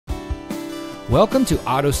Welcome to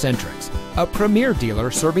AutoCentrix, a premier dealer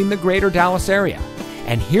serving the greater Dallas area.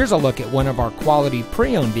 And here's a look at one of our quality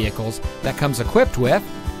pre-owned vehicles that comes equipped with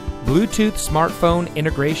Bluetooth smartphone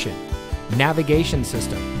integration, navigation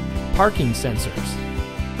system, parking sensors,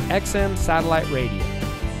 XM satellite radio,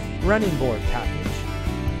 running board package,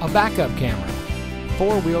 a backup camera,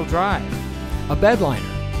 four-wheel drive, a bed liner,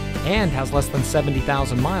 and has less than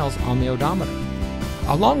 70,000 miles on the odometer.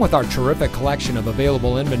 Along with our terrific collection of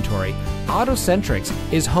available inventory,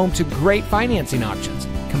 AutoCentrix is home to great financing options,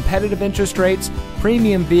 competitive interest rates,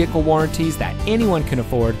 premium vehicle warranties that anyone can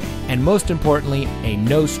afford, and most importantly, a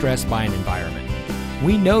no-stress buying environment.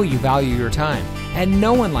 We know you value your time, and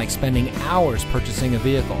no one likes spending hours purchasing a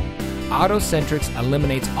vehicle. AutoCentrix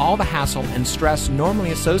eliminates all the hassle and stress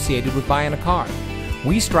normally associated with buying a car.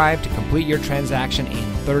 We strive to complete your transaction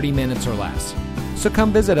in 30 minutes or less. So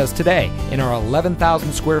come visit us today in our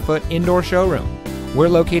 11,000 square foot indoor showroom. We're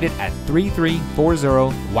located at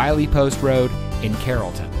 3340 Wiley Post Road in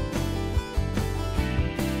Carrollton.